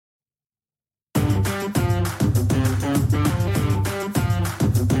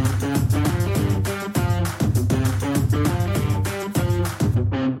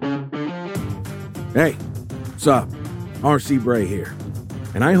Hey, what's up? R.C. Bray here.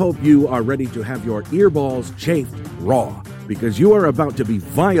 And I hope you are ready to have your earballs chafed raw, because you are about to be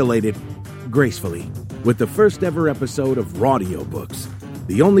violated gracefully with the first ever episode of Rawdiobooks,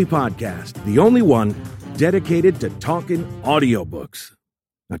 the only podcast, the only one dedicated to talking audiobooks.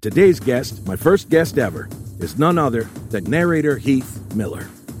 Now, today's guest, my first guest ever, is none other than narrator Heath Miller.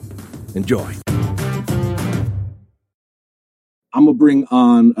 Enjoy. I'm going to bring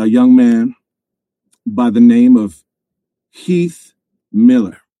on a young man by the name of Heath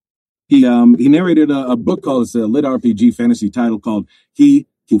Miller. He narrated a book called, it's a lit RPG fantasy title called He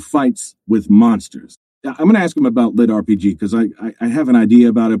Who Fights with Monsters. I'm going to ask him about lit RPG because I have an idea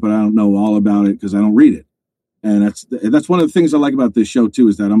about it, but I don't know all about it because I don't read it. And that's one of the things I like about this show too,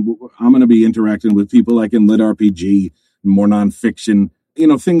 is that I'm going to be interacting with people like in lit RPG, more nonfiction,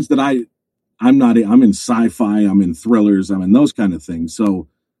 things that I'm in sci-fi, I'm in thrillers, I'm in those kind of things. So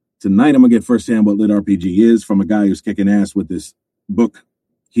tonight I'm going to get firsthand what lit RPG is from a guy who's kicking ass with this book,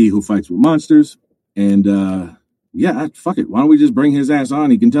 He Who Fights with Monsters. And fuck it. Why don't we just bring his ass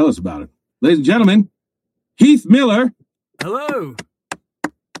on? He can tell us about it. Ladies and gentlemen, Heath Miller. Hello.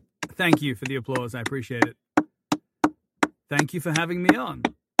 Thank you for the applause. I appreciate it. Thank you for having me on.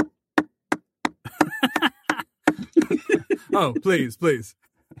 Oh, please.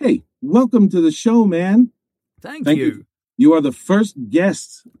 Hey, welcome to the show, man. Thank you. You are the first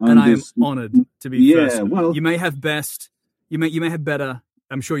guest on and this. I am honored to be first. Yeah, well, you may have best. You may have better.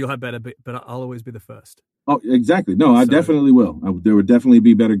 I'm sure you'll have better, but I'll always be the first. Oh, exactly. No, I definitely will. There would definitely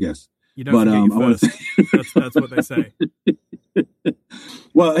be better guests. You don't forget you first. That's what they say.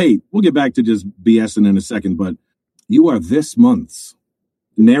 Well, hey, we'll get back to just BSing in a second, but you are this month's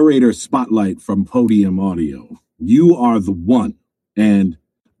narrator spotlight from Podium Audio. You are the one. And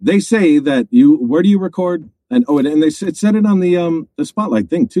they say that where do you record? And they said it on the spotlight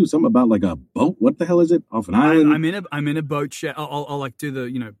thing too. Something about like a boat. What the hell is it? Off an island? I'm in a boat shed. I'll like do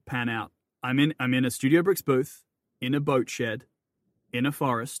the pan out. I'm in a Studio Bricks booth, in a boat shed, in a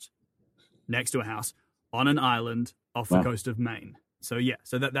forest, next to a house, on an island off the coast of Maine. So yeah,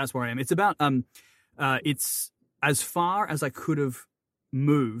 that's where I am. It's about it's as far as I could have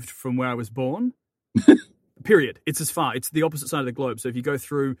moved from where I was born. Period. It's as far. It's the opposite side of the globe. So if you go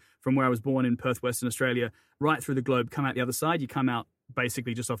through from where I was born in Perth, Western Australia, right through the globe, come out the other side, you come out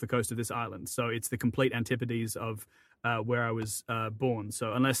basically just off the coast of this island. So it's the complete antipodes of where I was born.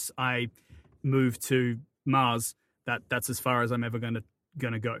 So unless I move to Mars, that's as far as I'm ever gonna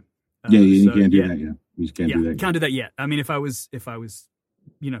go. You can't do that yet. You can't do that. Can't do that yet. I mean, if I was,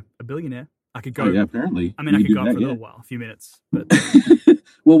 a billionaire, I could go. Oh, yeah, apparently. I mean, I could go up for a little while, a few minutes. But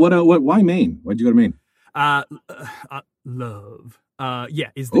well, why Maine? Why'd you go to Maine? Love.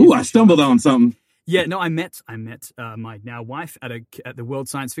 I stumbled on something. Yeah, no, I met my now wife at the World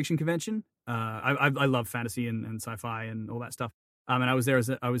Science Fiction Convention. I love fantasy and sci-fi and all that stuff. And I was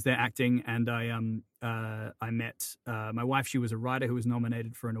there acting, and I met my wife. She was a writer who was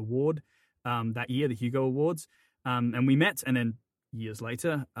nominated for an award that year, the Hugo Awards. And we met, and then years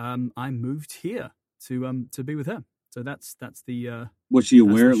later, I moved here to be with her. So that's the. Was she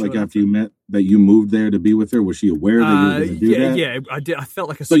aware, like after you met, that you moved there to be with her? Was she aware that you were going to do that? Yeah, I did. I felt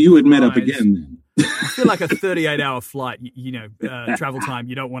like a. So you had met up again. Then. I feel like a 38-hour flight. Travel time.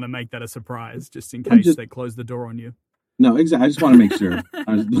 You don't want to make that a surprise, just in case they close the door on you. No, exactly. I just want to make sure.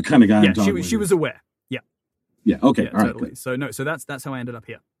 I was the kind of guy I'm talking about. She was aware. Yeah. Yeah. Okay. All right. Totally. Good. So that's how I ended up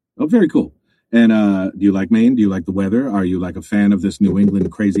here. Oh, very cool. And do you like Maine? Do you like the weather? Are you like a fan of this New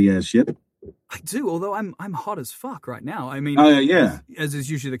England crazy ass shit? I do, although I'm hot as fuck right now. I mean, as is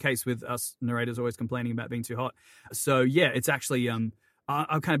usually the case with us narrators, always complaining about being too hot. So yeah, it's actually I'll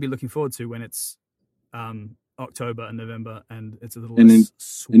kind of be looking forward to when it's October and November, and it's a little. And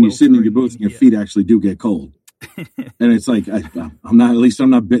you're sitting in your booth, and your feet actually do get cold. And it's like I'm not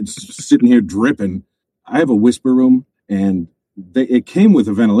sitting here dripping. I have a whisper room, and it came with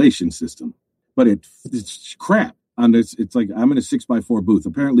a ventilation system, but it's crap. And it's like I'm in a 6x4 booth.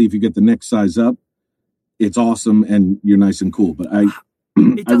 Apparently, if you get the next size up, it's awesome and you're nice and cool. But I've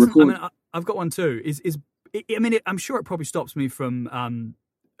got one too. I'm sure it probably stops me from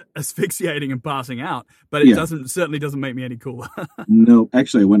asphyxiating and passing out, but it certainly doesn't make me any cooler. No,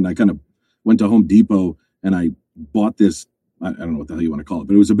 actually, I kind of went to Home Depot and I bought this. I don't know what the hell you want to call it,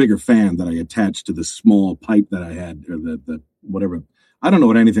 but it was a bigger fan that I attached to the small pipe that I had, or the whatever. I don't know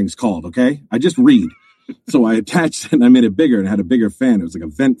what anything's called. Okay, I just read. So I attached it and I made it bigger and had a bigger fan. It was like a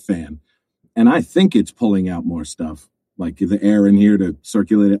vent fan. And I think it's pulling out more stuff, like the air in here to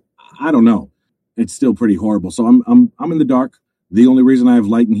circulate it. I don't know. It's still pretty horrible. So I'm in the dark. The only reason I have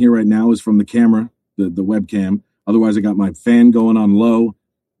light in here right now is from the camera, the webcam. Otherwise, I got my fan going on low.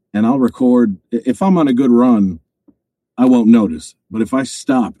 and I'll record. If I'm on a good run, I won't notice. But if I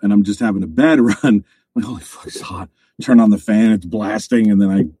stop and I'm just having a bad run, I'm like, holy fuck, it's hot. Turn on the fan, it's blasting, and then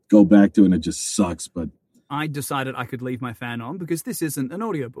I go back to it and it just sucks. But I decided I could leave my fan on because this isn't an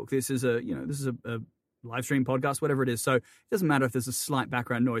audiobook. This is a live stream podcast, whatever it is. So it doesn't matter if there's a slight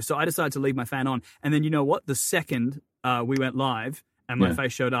background noise. So I decided to leave my fan on. And then you know what? The second we went live and my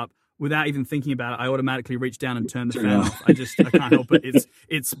face showed up, without even thinking about it, I automatically reached down and turned the fan off. I can't help it.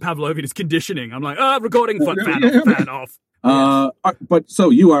 It's Pavlovian, it's conditioning. I'm like, recording, fan off. But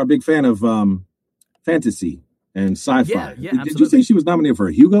so you are a big fan of fantasy and sci-fi. Yeah, absolutely. Did you say she was nominated for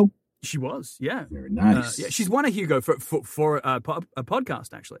a Hugo? She was, yeah. Very nice. She's won a Hugo for a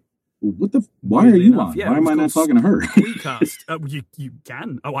podcast, actually. Why are you on? Why am I not talking to her? Squeecast. You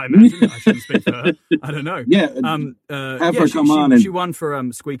can. Oh, I imagine I shouldn't speak for her. I don't know. Yeah. Have her come on. She won for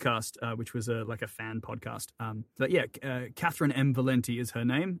Squeecast, which was like a fan podcast. But yeah, Catherine M. Valenti is her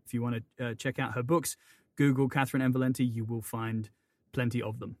name. If you want to check out her books, Google Catherine M. Valenti. You will find plenty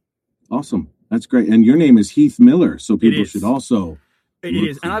of them. Awesome. That's great. And your name is Heath Miller, so people should also. It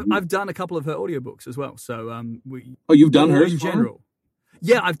is. And I've done a couple of her audiobooks as well. So you've done hers in general.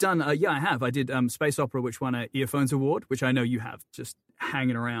 Yeah, I've done. I have. I did Space Opera, which won an Earphones Award, which I know you have, just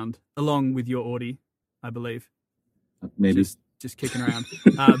hanging around along with your Audi, I believe. Maybe just kicking around.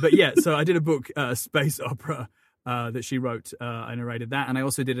 But yeah, so I did a book, Space Opera, that she wrote. I narrated that, and I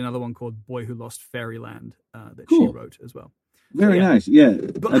also did another one called Boy Who Lost Fairyland that she wrote as well. Very nice. Yeah,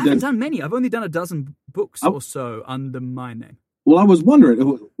 but I haven't done many. I've only done a dozen books or so under my name. Well, I was wondering.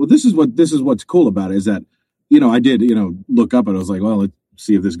 Well, this is what's cool about it is that I did look up and I was like, well, let's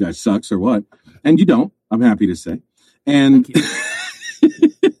see if this guy sucks or what. And you don't. I'm happy to say. And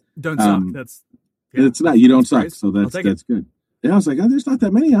don't suck. It's not. You don't suck. So that's good. Yeah, I was like, there's not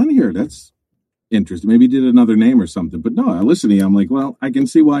that many on here. That's interesting. Maybe you did another name or something. But no, I listen to you. I'm like, well, I can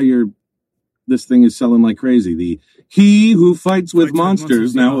see why this thing is selling like crazy. He Who Fights with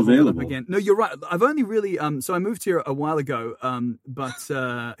Monsters now available. Again. No, you're right. I've only really so I moved here a while ago. But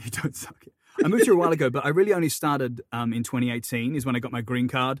you don't suck. I moved here a while ago, but I really only started in 2018 is when I got my green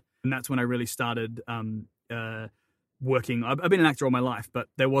card. And that's when I really started working. I've been an actor all my life, but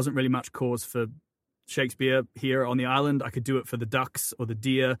there wasn't really much cause for Shakespeare here on the island. I could do it for the ducks or the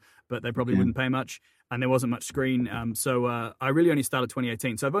deer, but they probably wouldn't pay much. And there wasn't much screen. So I really only started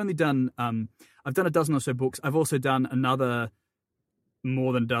 2018. So I've only done, I've done a dozen or so books. I've also done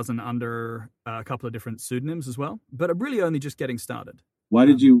more than a dozen under a couple of different pseudonyms as well. But I'm really only just getting started. Why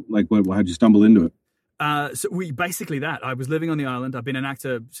did you how'd you stumble into it? So basically that I was living on the island. I've been an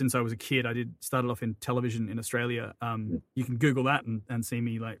actor since I was a kid. I started off in television in Australia. You can Google that and see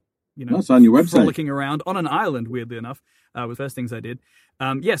me it's on your website. Frolicking around on an island, weirdly enough, was the first things I did.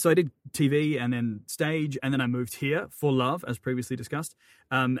 So I did TV and then stage, and then I moved here for love, as previously discussed,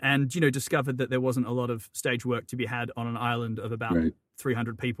 and discovered that there wasn't a lot of stage work to be had on an island of about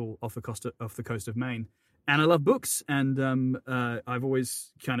 300 people off the coast of Maine. And I love books, and I've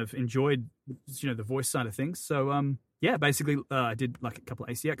always kind of enjoyed, the voice side of things. So, basically, I did like a couple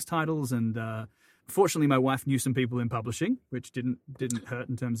of ACX titles, and fortunately, my wife knew some people in publishing, which didn't hurt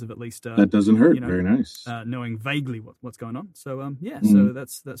in terms of at least that doesn't hurt. Very nice. Knowing vaguely what's going on. So, so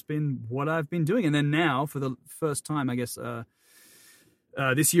that's been what I've been doing, and then now for the first time, I guess,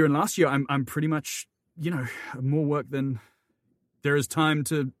 this year and last year, I'm pretty much more work than there is time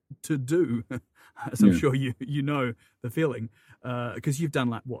to do. As I'm sure you know the feeling, because you've done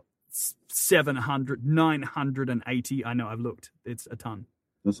like what 700, 980. I know I've looked. It's a ton.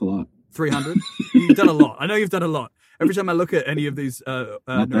 That's a lot. 300. You've done a lot. I know you've done a lot. Every time I look at any of these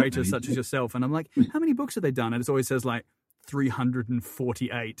narrators such as yourself, and I'm like, how many books have they done? And it always says like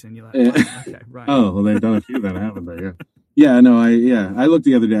 348, and you're like, okay, right. Oh, well, they've done a few then, haven't they? Yeah. Yeah. No, I looked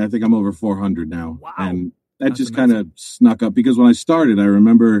the other day. I think I'm over 400 now. Wow. And that just kind of snuck up because when I started, I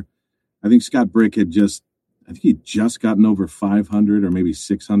remember. I think Scott Brick he'd just gotten over 500 or maybe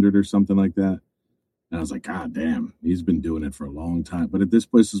 600 or something like that. And I was like, God damn, he's been doing it for a long time. But at this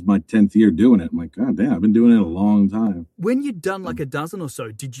place is my 10th year doing it. I'm like, God damn, I've been doing it a long time. When you'd done like a dozen or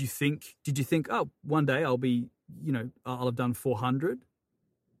so, did you think, oh, one day I'll be, I'll have done 400?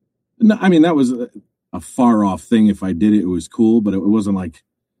 No, I mean, that was a far off thing. If I did it, it was cool, but it wasn't like,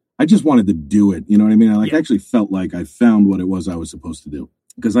 I just wanted to do it. You know what I mean? I actually felt like I found what it was I was supposed to do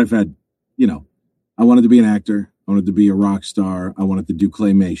because I've had, I wanted to be an actor. I wanted to be a rock star. I wanted to do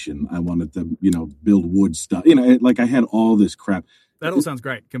claymation. I wanted to, build wood stuff. I had all this crap. That all sounds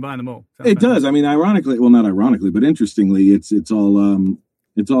great. Combine them all. It does. I mean, ironically, well, not ironically, but interestingly, it's all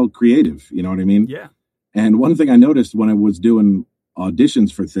creative. You know what I mean? Yeah. And one thing I noticed when I was doing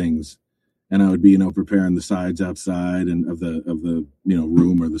auditions for things, and I would be, preparing the sides outside and of the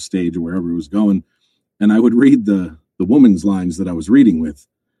room or the stage or wherever it was going, and I would read the woman's lines that I was reading with,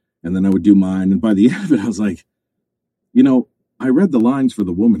 and then I would do mine. And by the end of it, I was like, I read the lines for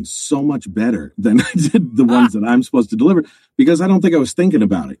the woman so much better than I did the ones that I'm supposed to deliver, because I don't think I was thinking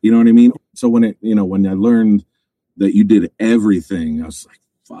about it. You know what I mean? So when I learned that you did everything, I was like,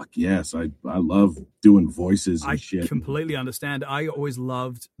 fuck yes, I love doing voices and shit. I completely understand. I always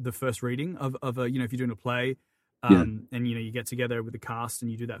loved the first reading of a, if you're doing a play, and you get together with the cast and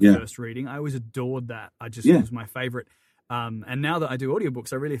you do that first reading. I always adored that. It was my favorite. And now that I do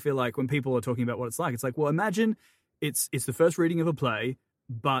audiobooks, I really feel like when people are talking about what it's like, well, imagine it's the first reading of a play,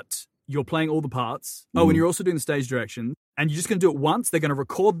 but you're playing all the parts. Oh, and you're also doing the stage direction, and you're just going to do it once. They're going to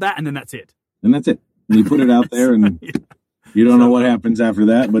record that, and then that's it. And that's it. And you put it out there, and you don't know what happens after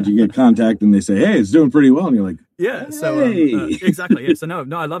that, but you get contact, and they say, "Hey, it's doing pretty well," and you're like, "Yeah." Hey. So exactly. Yeah. So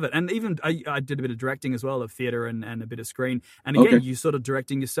no, I love it. And even I did a bit of directing as well, of theater and a bit of screen. And again, you sort of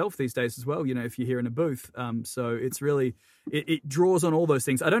directing yourself these days as well. If you're here in a booth, so it's really it draws on all those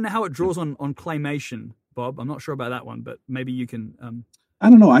things. I don't know how it draws on claymation, Bob. I'm not sure about that one, but maybe you can. I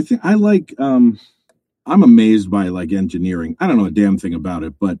don't know. I think I like. I'm amazed by like engineering. I don't know a damn thing about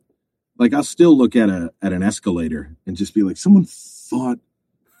it, but like I'll still look at an escalator and just be like, someone thought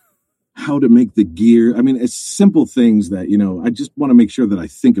how to make the gear. I mean, it's simple things that I just want to make sure that I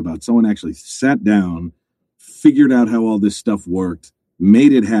think about. Someone actually sat down, figured out how all this stuff worked,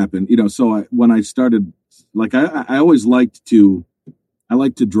 made it happen. So when I started, like I always liked to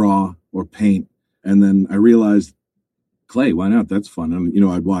draw or paint, and then I realized clay. Why not? That's fun. And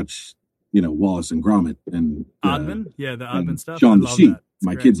I'd watch Wallace and Gromit and Aardman, the Aardman stuff. Shaun the Sheep.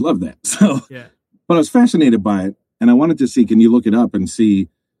 My kids love that. So, but I was fascinated by it, and I wanted to see, can you look it up and see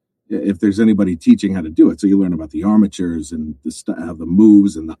if there's anybody teaching how to do it? So you learn about the armatures and how the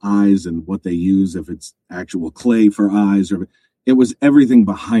moves and the eyes and what they use, if it's actual clay for eyes, or it was everything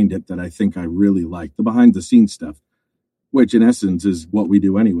behind it that I think I really liked, the behind the scenes stuff, which in essence is what we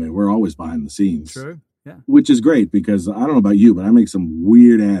do anyway. We're always behind the scenes. True. Yeah. Which is great, because I don't know about you, but I make some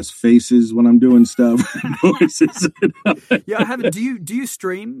weird ass faces when I'm doing stuff. Voices. Yeah, I haven't. Do you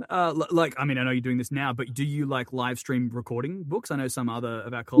stream? I know you're doing this now, but do you like live stream recording books? I know some other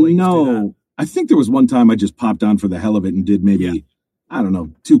of our colleagues do that. I think there was one time I just popped on for the hell of it and did maybe, I don't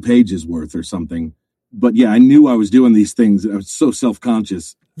know, 2 pages worth or something. But yeah, I knew I was doing these things. I was so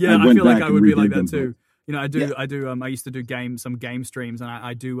self-conscious. Yeah, I feel like I would be like that too. I do. I used to do some game streams, and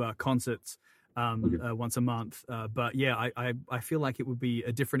I do concerts. Once a month. But yeah, I feel like it would be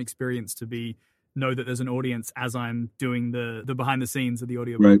a different experience to know that there's an audience as I'm doing the behind the scenes of the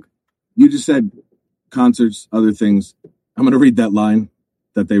audiobook. Right. You just said concerts, other things. I'm going to read that line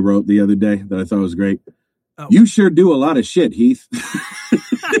that they wrote the other day that I thought was great. Oh. You sure do a lot of shit, Heath.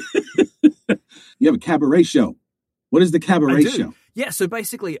 You have a cabaret show. What is the cabaret show? Yeah, so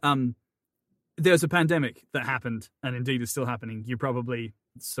basically, there's a pandemic that happened, and indeed is still happening. You probably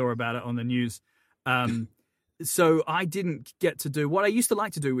saw about it on the news. So I didn't get to do what I used to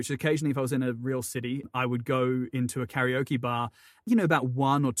like to do, which occasionally if I was in a real city, I would go into a karaoke bar, about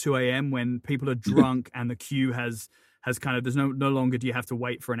 1 or 2 a.m. when people are drunk and the queue has kind of, there's no longer do you have to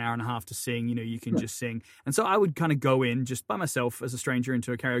wait for an hour and a half to sing, you can just sing. And so I would kind of go in just by myself as a stranger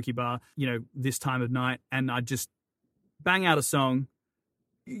into a karaoke bar, this time of night, and I'd just bang out a song,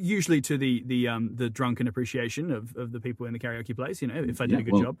 usually to the drunken appreciation of the people in the karaoke place, if I did a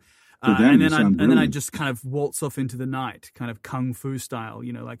good job. And then I just kind of waltz off into the night, kind of kung fu style,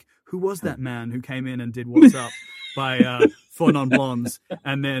 like, who was that man who came in and did What's Up by Four Non Blondes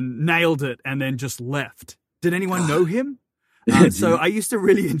and then nailed it and then just left? Did anyone know him? So I used to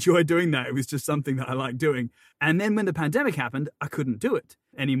really enjoy doing that. It was just something that I liked doing. And then when the pandemic happened, I couldn't do it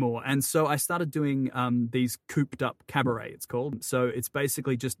anymore. And so I started doing these cooped up cabaret, it's called. So it's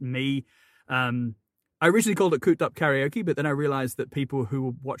basically just me. I originally called it cooped up karaoke, but then I realized that people who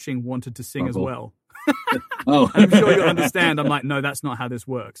were watching wanted to sing as well. I'm sure you'll understand. I'm like, no, that's not how this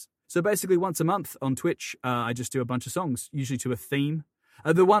works. So basically once a month on Twitch, I just do a bunch of songs, usually to a theme.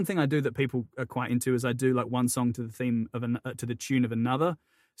 The one thing I do that people are quite into is I do like one song to the theme of to the tune of another.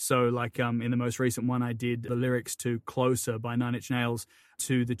 So like in the most recent one, I did the lyrics to Closer by 9 Inch Nails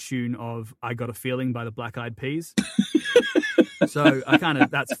to the tune of I Got a Feeling by the Black Eyed Peas. So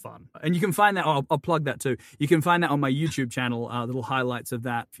that's fun. And you can find that, I'll plug that too. You can find that on my YouTube channel, little highlights of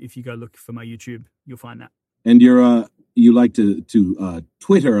that. If you go look for my YouTube, you'll find that. And you like to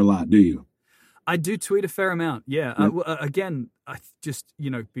Twitter a lot, do you? I do tweet a fair amount, yeah. Again, just,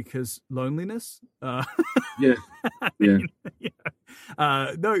 because loneliness. Yeah. I mean,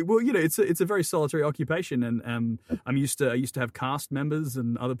 no, well, it's a very solitary occupation, and I used to have cast members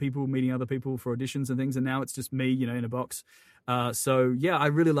and other people meeting other people for auditions and things, and now it's just me, in a box. So yeah, I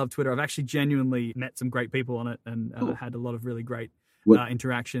really love Twitter. I've actually genuinely met some great people on it, and had a lot of really great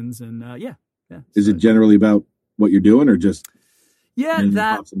interactions, and yeah. Is it generally about what you're doing, or just? Yeah,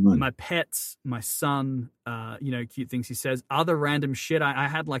 that, my pets, my son, cute things he says, other random shit. I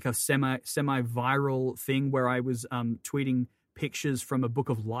had like a semi-viral thing where I was tweeting pictures from a book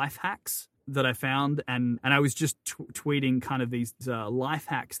of life hacks that I found, and I was just tweeting kind of these life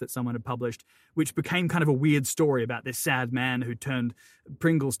hacks that someone had published, which became kind of a weird story about this sad man who turned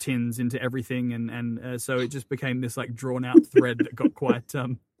Pringles tins into everything, and so it just became this like drawn out thread that got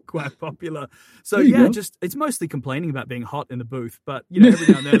quite popular. So yeah, it's mostly complaining about being hot in the booth, but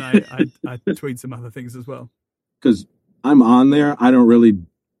every now and then I tweet some other things as well. Because I'm on there, I don't really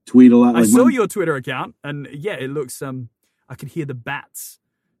tweet a lot. I saw your Twitter account, and yeah, it looks. I could hear the bats.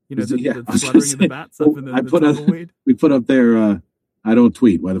 The fluttering of the bats up in the tumbleweed. We put up there. I don't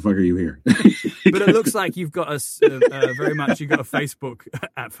tweet. Why the fuck are you here? But it looks like you've got very much. You've got a Facebook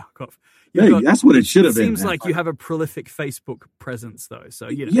at fuck off. That's what it should have been. Seems like you have a prolific Facebook presence, though. So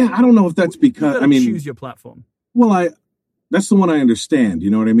yeah, I don't know if that's because choose your platform. Well, that's the one I understand.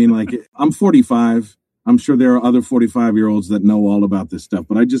 You know what I mean? Like I'm 45. I'm sure there are other 45-year-olds that know all about this stuff.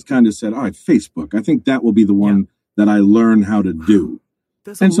 But I just kind of said, all right, Facebook. I think that will be the one that I learn how to do.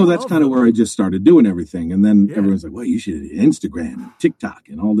 And so that's kind of where I just started doing everything. And then everyone's like, well, you should Instagram and TikTok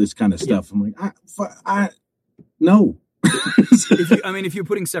and all this kind of stuff. I'm like, no. If you're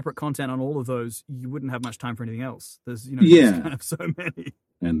putting separate content on all of those, you wouldn't have much time for anything else. There's, there's kind of so many.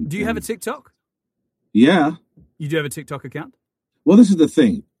 And do you have a TikTok? Yeah. You do have a TikTok account? Well, this is the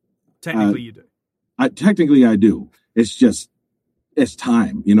thing. Technically, you do. Technically, I do. It's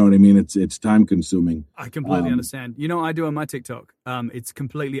time. You know what I mean? It's time consuming. I completely understand. I do on my TikTok. It's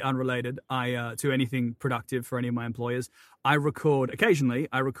completely unrelated to anything productive for any of my employers. Occasionally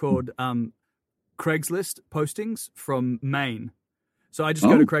I record Craigslist postings from Maine. So I just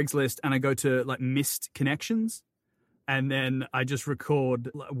go to Craigslist and I go to like missed connections, and then I just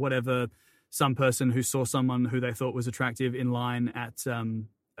record whatever some person who saw someone who they thought was attractive in line at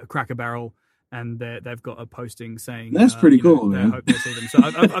Cracker Barrel, and they've got a posting saying that's pretty cool, man. I hope they see them. So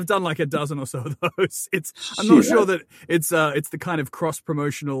I've done like a dozen or so of those. I'm not sure that it's the kind of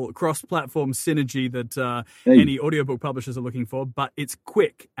cross-promotional, cross-platform synergy that any audiobook publishers are looking for, but it's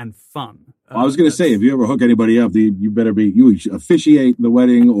quick and fun. I was going to say, if you ever hook anybody up, you better you officiate the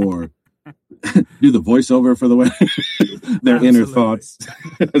wedding or do the voiceover for the wedding. Their inner thoughts,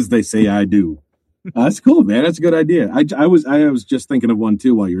 as they say, I do. That's cool, man. That's a good idea. I was just thinking of one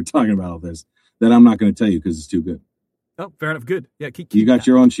too while you were talking about all this that I'm not going to tell you because it's too good. Oh, fair enough. Good. Yeah, keep you got that.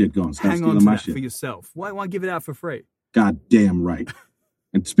 Your own shit going. Stop Hang on to my that shit for yourself. Why give it out for free? God damn right.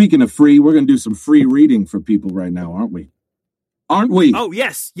 And speaking of free, we're going to do some free reading for people right now, aren't we? Oh,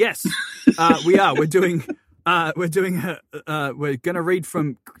 yes. We are. We're doing. We're going to read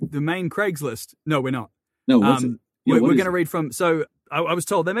from the main Craigslist. No, we're not. No, what's it? Yeah, we're going to read from. So I was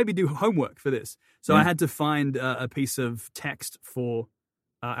told they maybe do homework for this. So I had to find a piece of text for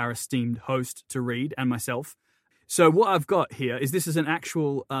our esteemed host to read and myself. So what I've got here is this is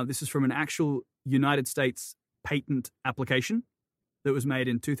from an actual United States patent application that was made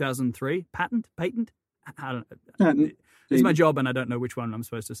in 2003. Patent? I don't know. Patent. It's my job, and I don't know which one I'm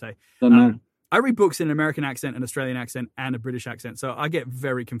supposed to say. Doesn't matter. I read books in an American accent, an Australian accent, and a British accent, so I get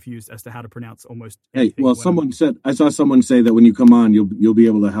very confused as to how to pronounce almost anything. Hey, well, I saw someone say that when you come on, you'll be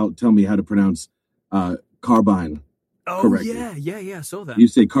able to tell me how to pronounce carbine. Oh, correctly. Yeah, I saw that. You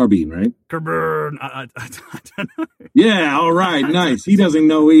say carbine, right? Carbine. I don't know. Yeah, all right, nice. He doesn't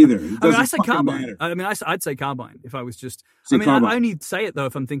know either. I say carbine. I'd say carbine if I was just. Carbine. I only say it though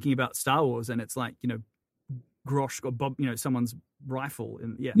if I'm thinking about Star Wars and it's like Grosh or Bob, someone's rifle,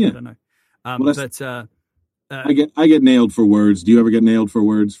 and I don't know. I get nailed for words. Do you ever get nailed for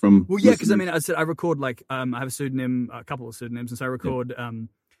words from? Well, yeah, because I record like I have a pseudonym, a couple of pseudonyms, and so I record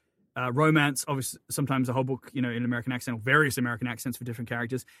romance. Obviously, sometimes a whole book, in American accent or various American accents for different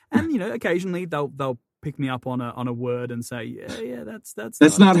characters, and occasionally they'll pick me up on a word and say, yeah, that's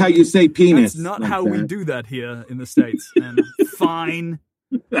not how you say penis. That's not how we do that here in the States. And fine.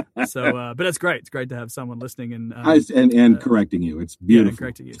 So, but it's great. It's great to have someone listening and correcting you. It's beautiful. Yeah, and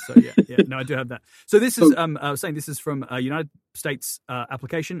correcting you. So yeah. No, I do have that. So this is I was saying this is from a United States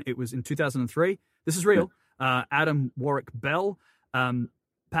application. It was in 2003. This is real. Adam Warwick Bell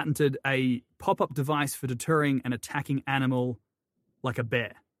patented a pop-up device for deterring an attacking animal like a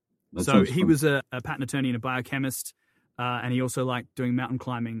bear. So he was a patent attorney and a biochemist. and he also liked doing mountain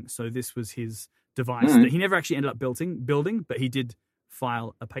climbing. So this was his device that he never actually ended up building, but he did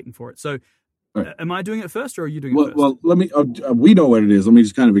file a patent for it. So am I doing it first, or are you doing it first? Well, let me. We know what it is. Let me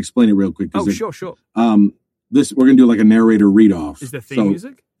just kind of explain it real quick. Sure. We're gonna do like a narrator read off. Is the theme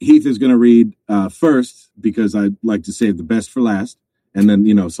music? Heath is gonna read first because I like to save the best for last, and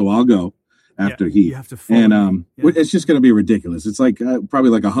then so I'll go after Heath. You have to follow. And it's just gonna be ridiculous. It's like probably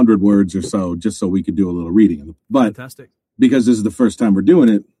like 100 words or so, just so we could do a little reading. But fantastic, because this is the first time we're doing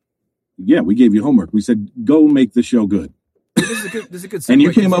it. Yeah, we gave you homework. We said go make the show good. This is a good. And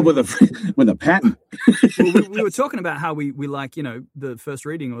you came up with a patent. Well, we were talking about how we like the first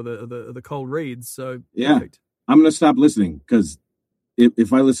reading or the cold reads. So perfect. I'm going to stop listening because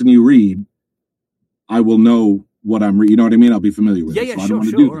if I listen to you read, I will know what I'm reading. You know what I mean? I'll be familiar with it. Yeah, sure.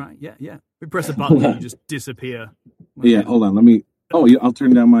 All right. Yeah. We press a button and you just disappear. Hold on. Let me. I'll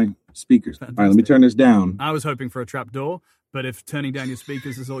turn down my speakers. Fantastic. All right, let me turn this down. I was hoping for a trap door, but if turning down your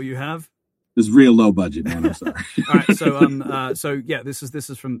speakers is all you have. This is real low budget, man. I'm sorry. All right, so this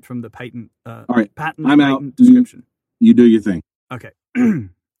is from the patent. All right, patent. I'm out. Description. You do your thing. Okay.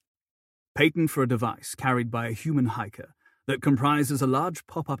 Patent for a device carried by a human hiker that comprises a large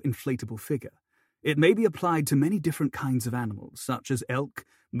pop-up inflatable figure. It may be applied to many different kinds of animals, such as elk,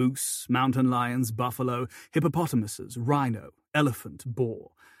 moose, mountain lions, buffalo, hippopotamuses, rhino, elephant,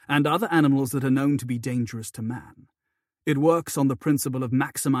 boar, and other animals that are known to be dangerous to man. It works on the principle of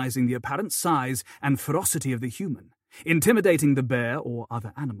maximizing the apparent size and ferocity of the human, intimidating the bear or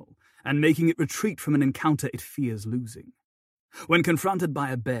other animal, and making it retreat from an encounter it fears losing. When confronted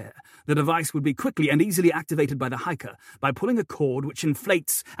by a bear, the device would be quickly and easily activated by the hiker by pulling a cord which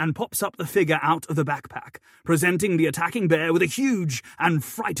inflates and pops up the figure out of the backpack, presenting the attacking bear with a huge and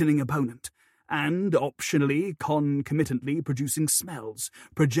frightening opponent, and optionally, concomitantly producing smells,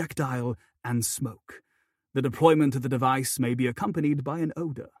 projectile, and smoke. The deployment of the device may be accompanied by an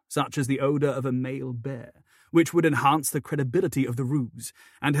odor, such as the odor of a male bear, which would enhance the credibility of the ruse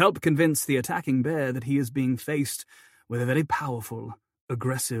and help convince the attacking bear that he is being faced with a very powerful,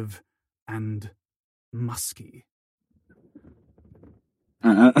 aggressive, and musky.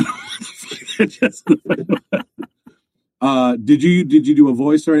 Did you do a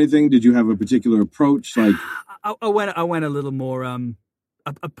voice or anything? Did you have a particular approach? Like I went a little more. I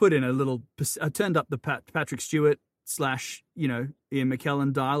put in a little. I turned up the Patrick Stewart / Ian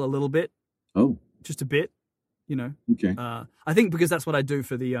McKellen dial a little bit. Oh, just a bit. Okay. I think because that's what I do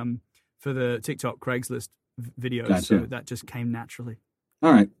for the TikTok Craigslist videos, gotcha. So that just came naturally.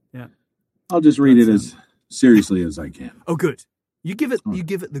 All right. Yeah. I'll just read it as seriously as I can. Oh, good. You give it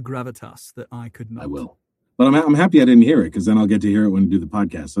the gravitas that I could not. I will. But I'm happy I didn't hear it because then I'll get to hear it when we do the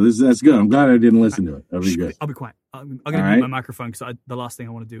podcast. So that's good. I'm glad I didn't listen to it. That'll be good. I'll be quiet. I'm going to mute my microphone because the last thing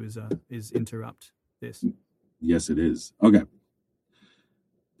I want to do is interrupt this. Yes, it is. Okay.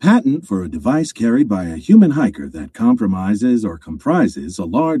 Patent for a device carried by a human hiker that comprises a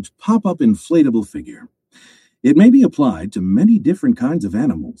large pop-up inflatable figure. It may be applied to many different kinds of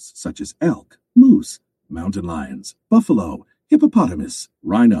animals, such as elk, moose, mountain lions, buffalo, hippopotamus,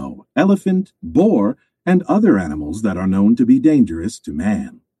 rhino, elephant, boar, and other animals that are known to be dangerous to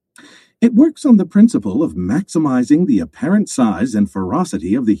man. It works on the principle of maximizing the apparent size and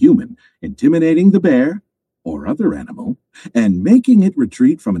ferocity of the human, intimidating the bear or other animal, and making it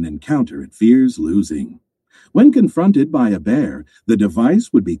retreat from an encounter it fears losing. When confronted by a bear, the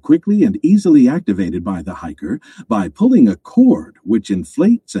device would be quickly and easily activated by the hiker by pulling a cord which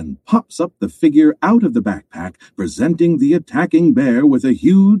inflates and pops up the figure out of the backpack, presenting the attacking bear with a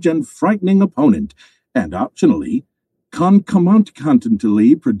huge and frightening opponent, and optionally,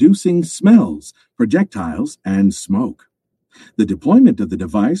 concomitantly producing smells, projectiles, and smoke. The deployment of the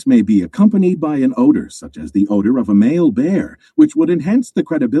device may be accompanied by an odor, such as the odor of a male bear, which would enhance the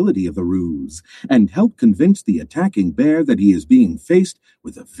credibility of the ruse and help convince the attacking bear that he is being faced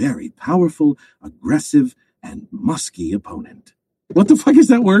with a very powerful, aggressive, and musky opponent. What the fuck is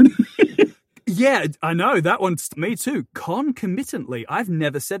that word? Yeah, I know. That one's me too. Concomitantly. I've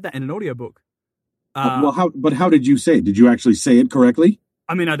never said that in an audiobook. How did you say it? Did you actually say it correctly?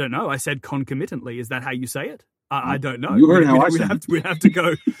 I mean, I don't know. I said concomitantly. Is that how you say it? I don't know. You heard how I said it. We'd have to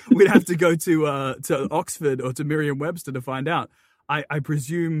go. We'd have to go to Oxford or to Merriam-Webster to find out. I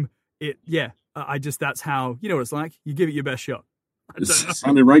presume it. Yeah. That's how what it's like. You give it your best shot. It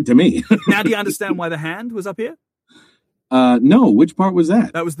sounded right to me. Now, do you understand why the hand was up here? No. Which part was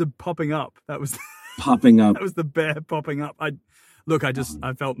that? That was the popping up. That was popping up. That was the bear popping up. I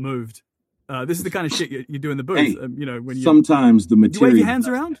felt moved. This is the kind of shit you do in the booth. Hey, when you sometimes the material. Do you wave your hands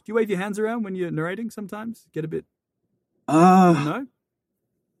around? Do you wave your hands around when you're narrating? Sometimes get a bit. No. I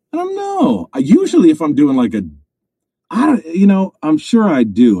don't know. Usually, if I'm doing I'm sure I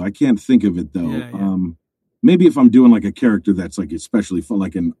do. I can't think of it though. Yeah. Maybe if I'm doing like a character that's like especially for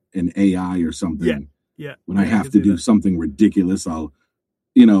like an AI or something. Yeah. When I have to do something ridiculous, I'll,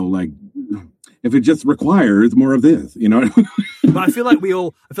 like if it just requires more of this, But I feel like we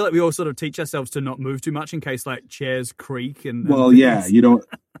all sort of teach ourselves to not move too much in case like chairs creak and you don't.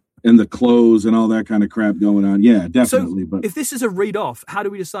 And the clothes and all that kind of crap going on. Yeah, definitely. So but if this is a read off, how do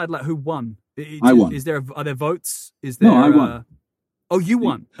we decide like who won? I won. Are there votes? Is there? No, I won. Oh, you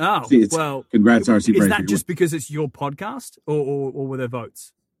won. Oh, well. Congrats, RC. Is that just because it's your podcast, or were there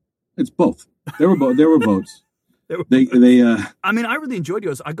votes? It's both. There were both. There were votes. They. I mean, I really enjoyed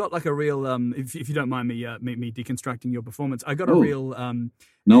yours. I got like a real. If you don't mind me deconstructing your performance, I got a real.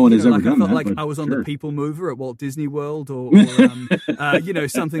 No one has ever like done I felt that. Like I was on the People Mover at Walt Disney World, or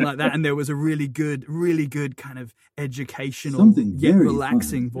something like that. And there was a really good kind of educational, yet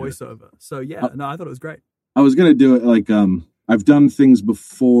relaxing voiceover. So I thought it was great. I was gonna do it like I've done things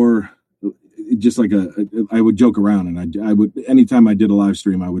before. Just like I would joke around, and I would anytime I did a live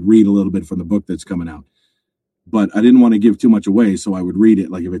stream, I would read a little bit from the book that's coming out. But I didn't want to give too much away, so I would read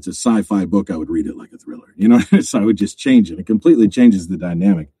it like if it's a sci-fi book, I would read it like a thriller. So I would just change it. It completely changes the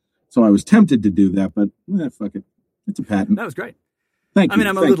dynamic. So I was tempted to do that, but fuck it. It's a patent. That was great. Thank you. I mean,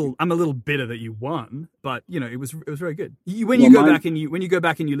 I'm a little bitter that you won, but it was very good. When you go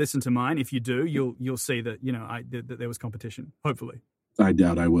back and you listen to mine, if you do, you'll see that that there was competition. Hopefully. I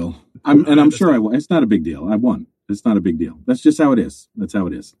doubt I will. I'm sure I will. It's not a big deal. I won. It's not a big deal. That's just how it is. That's how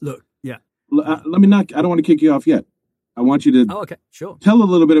it is. Look, yeah. Let me not. I don't want to kick you off yet. I want you to. Oh, okay, sure. Tell a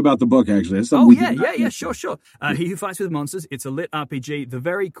little bit about the book. Actually, sure. He Who Fights with Monsters. It's a lit RPG. The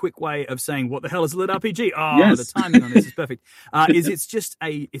very quick way of saying what the hell is a lit RPG? Oh, yes. The timing on this is perfect. It's just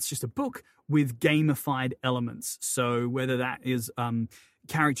a book with gamified elements. So whether that is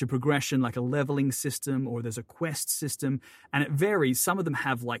character progression, like a leveling system, or there's a quest system, and it varies. Some of them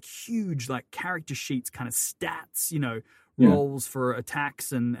have like huge like character sheets, kind of stats, rolls for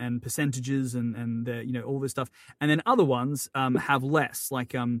attacks and percentages and all this stuff. And then other ones have less,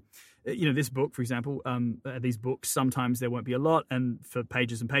 like this book, for example, these books, sometimes there won't be a lot and for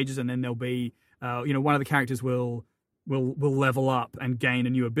pages and pages, and then there'll be one of the characters will level up and gain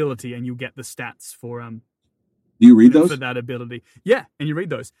a new ability, and you'll get the stats for do you read those? For that ability. Yeah, and you read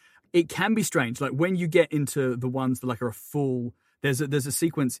those. It can be strange. Like when you get into the ones that like are a full, there's a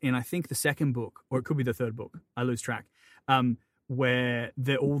sequence in, I think, the second book, or it could be the third book, I lose track, where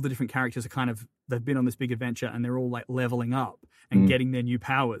all the different characters are they've been on this big adventure and they're all like leveling up and getting their new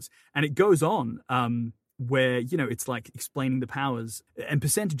powers. And it goes on where, it's like explaining the powers and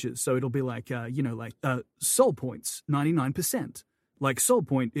percentages. So it'll be like, soul points, 99%. Like soul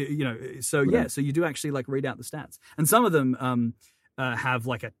point, so you do actually like read out the stats, and some of them have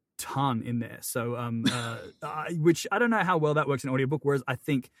like a ton in there. So, which I don't know how well that works in audiobook. Whereas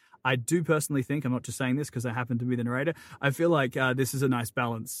I do personally think, I'm not just saying this because I happen to be the narrator, I feel like this is a nice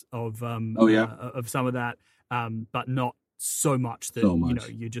balance of of some of that, but not so much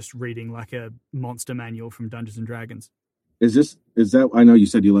that you're just reading like a monster manual from Dungeons and Dragons. Is that? I know you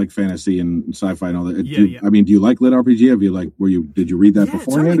said you like fantasy and sci-fi and all that. Yeah. I mean, do you like lit RPG? Did you read that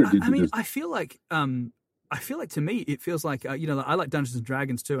beforehand? Totally. I feel like to me it feels like I like Dungeons and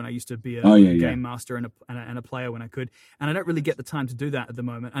Dragons too, and I used to be a game master and a player when I could, and I don't really get the time to do that at the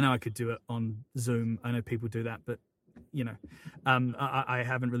moment. I know I could do it on Zoom. I know people do that, but I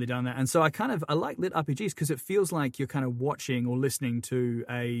haven't really done that, and so I like lit RPGs because it feels like you're kind of watching or listening to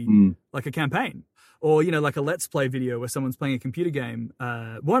like a campaign, or like a let's play video where someone's playing a computer game.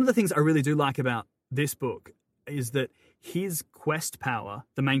 One of the things I really do like about this book is that his quest power,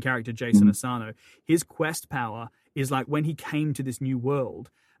 the main character Jason Asano, his quest power is like when he came to this new world,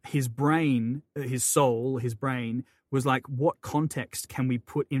 his brain, his soul, his brain was like, what context can we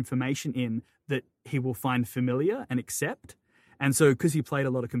put information in that he will find familiar and accept? And so because he played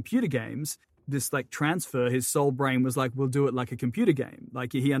a lot of computer games, this like transfer, his soul brain was like, we'll do it like a computer game.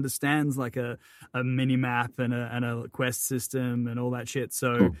 Like he understands like a mini map and a quest system and all that shit.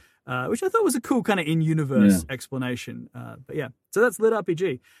 So, which I thought was a cool kind of in-universe explanation. But yeah, so that's lit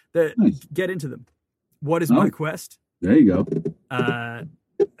RPG. Nice. Get into them. What is my quest? There you go.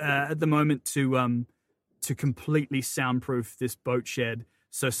 At the moment to completely soundproof this boat shed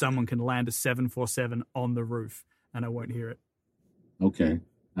so someone can land a 747 on the roof and I won't hear it. Okay.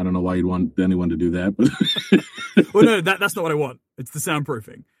 I don't know why you'd want anyone to do that, but well, no, that's not what I want. It's the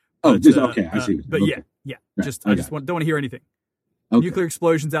soundproofing. Oh, just okay. I see. But okay. Yeah. I just don't want to hear anything. Okay. Nuclear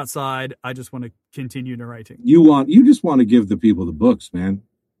explosions outside. I just want to continue narrating. You just want to give the people the books, man.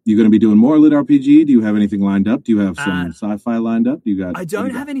 You going to be doing more lit RPG? Do you have anything lined up? Do you have some sci-fi lined up? I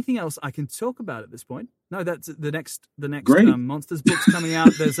don't have anything else I can talk about at this point. No, that's the next Great. Monsters book's coming out.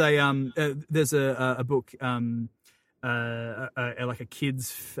 There's a book like a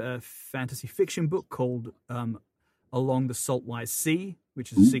kids fantasy fiction book called Along the Saltwise Sea,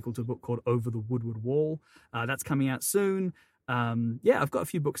 which is a sequel to a book called Over the Woodward Wall. That's coming out soon. I've got a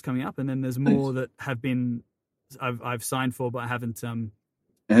few books coming up, and then there's more that have been I've signed for, but I haven't.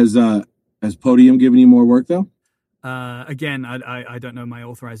 Has Podium given you more work though? Again, I don't know my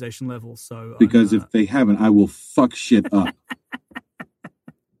authorization level, so because if they haven't, I will fuck shit up.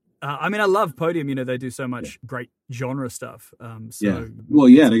 I mean, I love Podium. You know, they do so much great genre stuff. They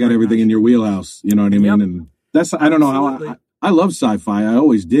got everything in your wheelhouse. You know what I mean? And that's I don't know how I love sci-fi. I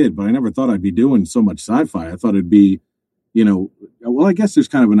always did, but I never thought I'd be doing so much sci-fi. I thought it'd be, well, I guess there's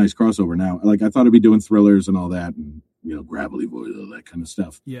kind of a nice crossover now. Like I thought I'd be doing thrillers and all that, and gravelly voice, all that kind of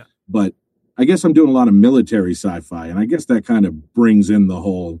stuff. Yeah. But I guess I'm doing a lot of military sci-fi, and I guess that kind of brings in the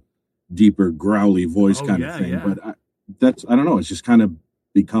whole deeper, growly voice kind of thing. Yeah. But I don't know. It's just kind of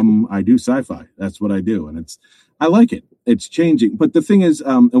become, I do sci-fi. That's what I do. And I like it. It's changing. But the thing is,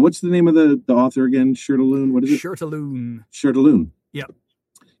 and what's the name of the author again? Shirtaloon? What is it? Shirtaloon. Yeah.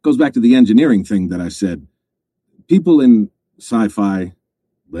 Goes back to the engineering thing that I said. People in sci-fi,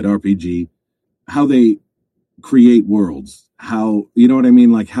 lit RPG, how they create worlds, how, you know what I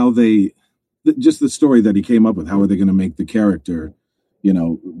mean? Like how they, just the story that he came up with, how are they going to make the character,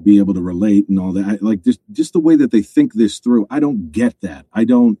 be able to relate and all that? Like just the way that they think this through. I don't get that.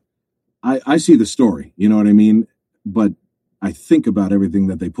 I see the story, you know what I mean? But I think about everything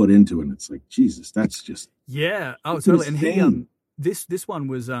that they put into it, and it's like, Jesus, that's just. Yeah. Oh, totally. And this one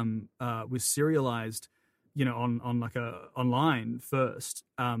was serialized, on like online first,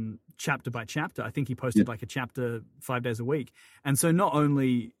 chapter by chapter. I think he posted like a chapter 5 days a week. And so not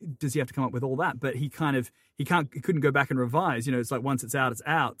only does he have to come up with all that, but he couldn't go back and revise, it's like once it's out, it's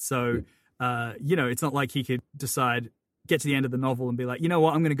out. So, it's not like he could decide, get to the end of the novel and be like, you know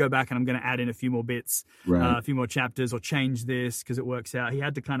what, I'm going to go back and I'm going to add in a few more bits, a few more chapters, or change this because it works out. He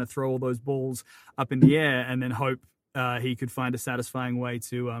had to kind of throw all those balls up in the air and then hope he could find a satisfying way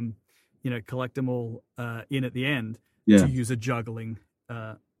to, collect them all in at the end, to use a juggling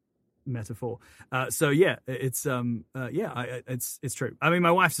metaphor. It's true. I mean,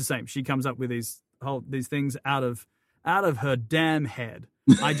 my wife's the same. She comes up with these things out of her damn head.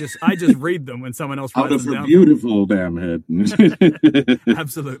 I just read them when someone else writes them down. Out of her beautiful damn head.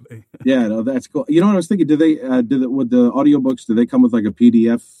 Absolutely. Yeah, no, that's cool. You know what I was thinking? With the audiobooks, do they come with like a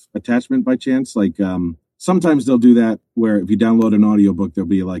PDF attachment by chance? Like, sometimes they'll do that where if you download an audiobook, there'll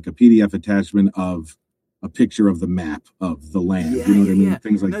be like a PDF attachment of a picture of the map of the land. You know what I mean?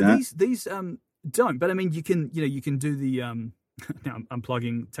 Things like that. These don't, but I mean, you can do the, now I'm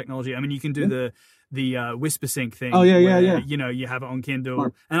plugging technology. I mean, you can do the WhisperSync thing. Oh, yeah. You have it on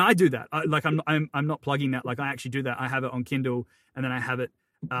Kindle, and I do that. I'm not plugging that. Like I actually do that. I have it on Kindle, and then I have it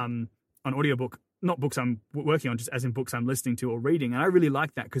on audiobook. Not books I'm working on, just as in books I'm listening to or reading. And I really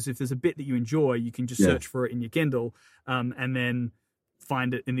like that because if there's a bit that you enjoy, you can just search for it in your Kindle, and then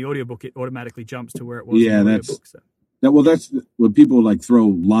find it in the audiobook. It automatically jumps to where it was in the audiobook. That's when people like throw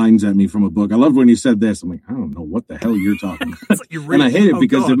lines at me from a book. I love when you said this. I'm like, I don't know what the hell you're talking about. Like and I hate it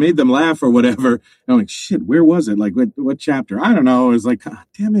because it made them laugh or whatever. And I'm like, shit, where was it? Like, what chapter? I don't know. It was like, God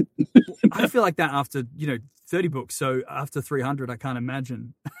damn it. I feel like that after, 30 books. So after 300, I can't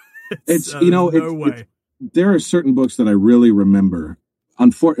imagine. No way. There are certain books that I really remember.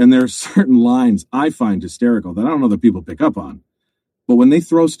 And there are certain lines I find hysterical that I don't know that people pick up on. But when they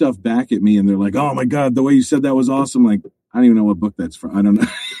throw stuff back at me and they're like, oh my God, the way you said that was awesome. Like, I don't even know what book that's from. I don't know.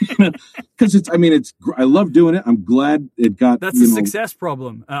 Because I love doing it. I'm glad it got. That's a success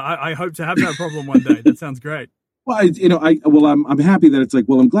problem. I hope to have that problem one day. That sounds great. Well, I'm happy that it's like,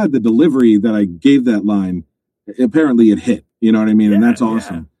 well, I'm glad the delivery that I gave that line, apparently it hit, you know what I mean? And that's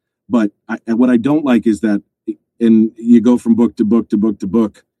awesome. Yeah. But what I don't like is that, and you go from book to book to book to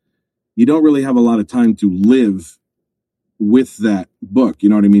book, you don't really have a lot of time to live with that book, you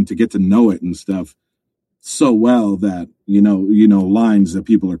know what I mean? To get to know it and stuff so well that, lines that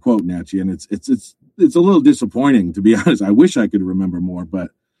people are quoting at you. And it's a little disappointing, to be honest. I wish I could remember more, but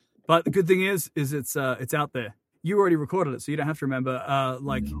the good thing is it's out there. You already recorded it, so you don't have to remember.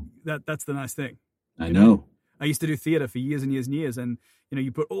 That's the nice thing. I know. I used to do theater for years and years and years, and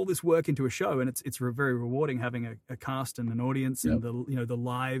you put all this work into a show, and it's very rewarding having a cast and an audience and the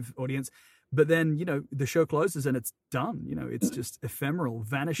live audience. But then the show closes and it's done. It's just ephemeral,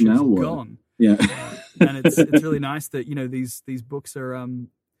 vanishes, gone. Yeah, and it's really nice that these books are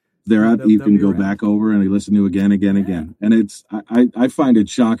They're out. You They'll can be go around. back over and you listen to again. And I find it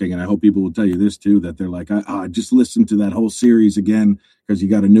shocking, and I hope people will tell you this too, that they're like, I just listened to that whole series again because you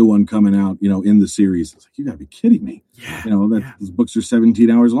got a new one coming out, in the series. It's like, you got to be kidding me. Yeah. These books are 17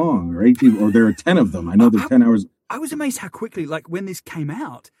 hours long or 18, or there are 10 of them. I know they're 10 hours. I was amazed how quickly, like when this came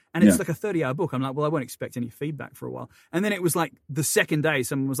out, and it's like a 30-hour book. I'm like, well, I won't expect any feedback for a while. And then it was like the second day,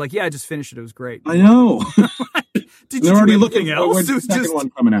 someone was like, yeah, I just finished it. It was great. I know. Did They're you already do looking anything for else? the second one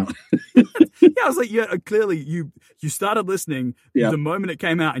coming out. I was like, yeah, clearly you started listening the moment it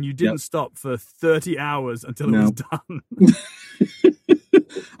came out, and you didn't stop for 30 hours until it was done.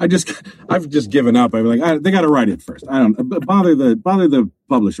 I've just given up. I'm like, they got to write it first. I don't bother the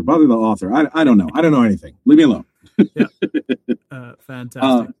publisher, bother the author. I don't know. I don't know anything. Leave me alone.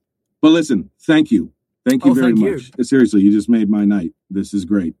 Fantastic. But listen, thank you very much. You. Seriously, you just made my night. This is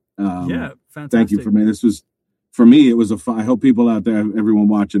great. Fantastic. Thank you for me. This was, for me, it was a fun. I hope people out there, everyone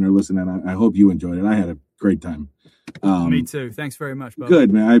watching or listening, I hope you enjoyed it. I had a great time. Me too. Thanks very much, Bob.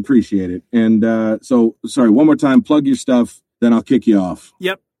 Good, man. I appreciate it. And so, sorry, one more time, plug your stuff, then I'll kick you off.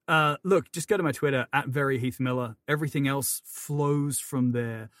 Yep. Look, just go to my Twitter, @VeryHeathMiller. Everything else flows from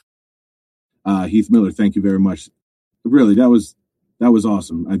there. Heath Miller, thank you very much. Really, that was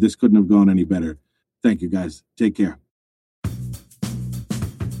awesome. This couldn't have gone any better. Thank you, guys. Take care.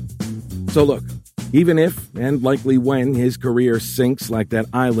 So look, even if, and likely when, his career sinks like that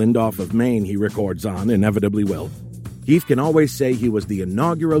island off of Maine he records on inevitably will, Heath can always say he was the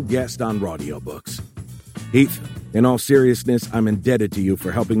inaugural guest on Radiobooks. Heath, in all seriousness, I'm indebted to you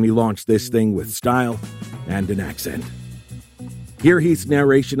for helping me launch this thing with style and an accent. Hear Heath's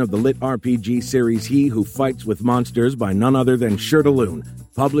narration of the lit RPG series He Who Fights with Monsters by none other than Shirtaloon,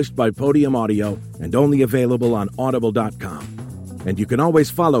 published by Podium Audio and only available on Audible.com. And you can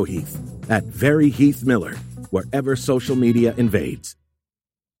always follow Heath at @VeryHeathMiller, wherever social media invades.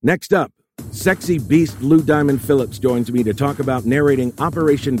 Next up, sexy beast Lou Diamond Phillips joins me to talk about narrating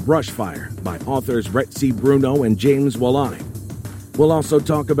Operation Brushfire by authors Rhett C. Bruno and James Wallani. We'll also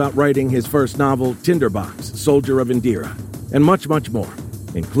talk about writing his first novel, Tinderbox, Soldier of Indira, and much, much more,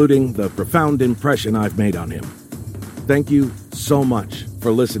 including the profound impression I've made on him. Thank you so much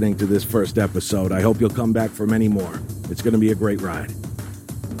for listening to this first episode. I hope you'll come back for many more. It's going to be a great ride.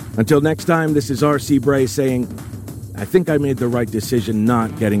 Until next time, this is R.C. Bray saying, I think I made the right decision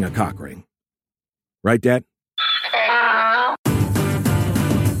not getting a cock ring. Right, Dad?